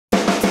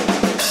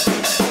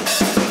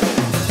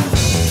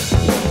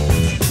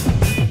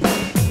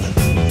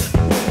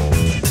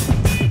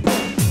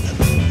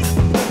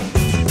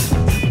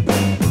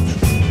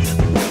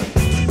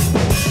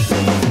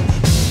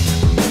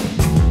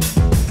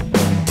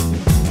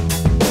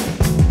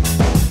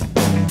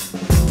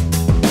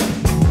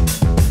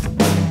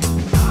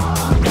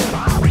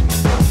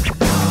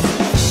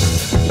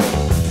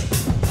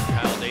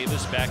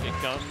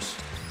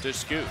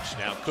Scooch.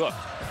 Now Cook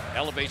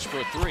elevates for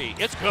a three.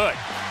 It's good.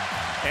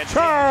 And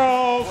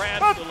Charles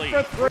grabs the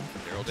lead. for three.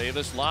 Daryl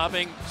Davis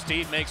lobbing.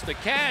 Steve makes the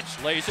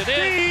catch. Lays it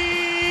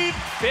in.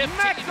 Steve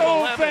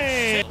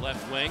 15-11.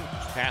 Left wing.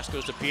 Pass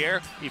goes to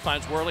Pierre. He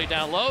finds Worley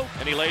down low,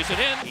 and he lays it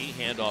in.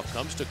 Handoff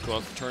comes to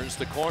Cook. Turns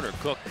the corner.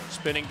 Cook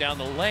spinning down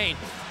the lane.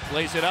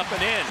 Lays it up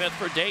and in. Fifth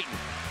for Dayton.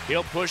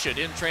 He'll push it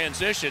in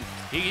transition.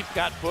 He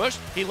got pushed.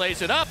 He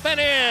lays it up and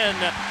in.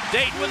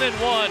 Dayton within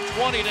one,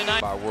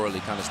 20-9. By Worley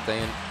kind of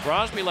staying.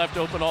 Crosby left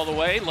open all the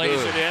way.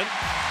 Lays it in.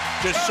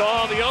 Just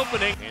saw the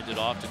opening. Handed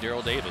off to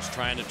Daryl Davis.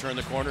 Trying to turn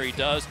the corner. He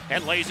does.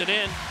 And lays it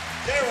in.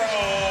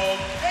 Daryl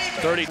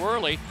Davis. 30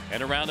 Worley.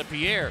 And around to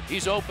Pierre.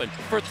 He's open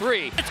for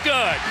three. It's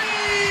good.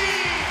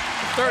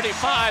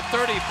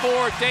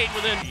 35-34. Dayton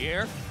within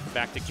Pierre.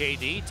 Back to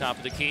KD. Top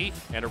of the key.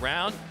 And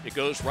around. It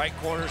goes right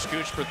corner.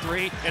 Scooch for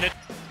three. And it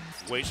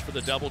waits for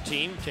the double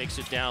team, takes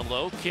it down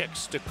low,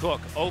 kicks to Cook,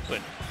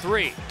 open,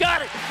 three,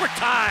 got it, we're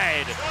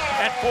tied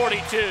at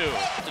 42.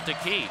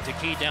 To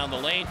Key down the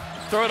lane,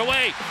 throw it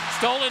away,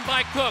 stolen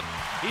by Cook.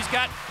 He's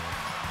got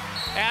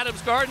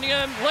Adams guarding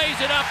him, lays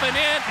it up and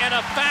in, and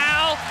a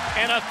foul,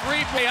 and a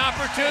three-play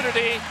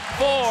opportunity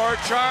for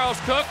Charles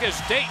Cook as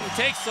Dayton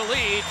takes the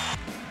lead.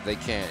 They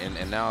can't,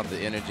 and now the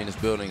energy in this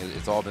building,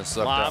 it's all been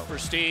sucked Lob out. for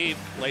Steve,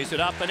 lays it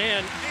up and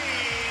in,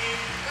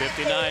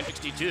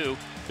 59-62.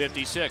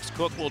 56.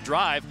 Cook will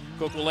drive.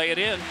 Cook will lay it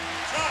in.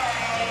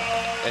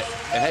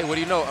 And hey, what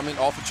do you know? I mean,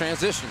 off of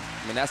transition.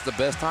 I mean, that's the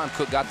best time.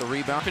 Cook got the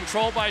rebound.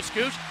 Controlled by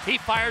Scooch. He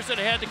fires it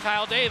ahead to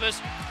Kyle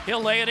Davis.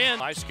 He'll lay it in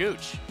by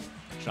Scooch.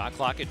 Shot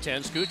clock at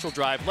 10. Scooch will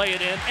drive, lay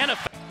it in, and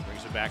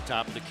brings it back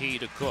top of the key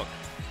to Cook.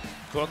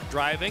 Cook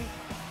driving,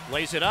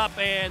 lays it up,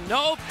 and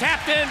no,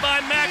 tapped in by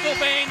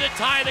McElvain to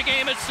tie the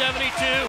game at 72.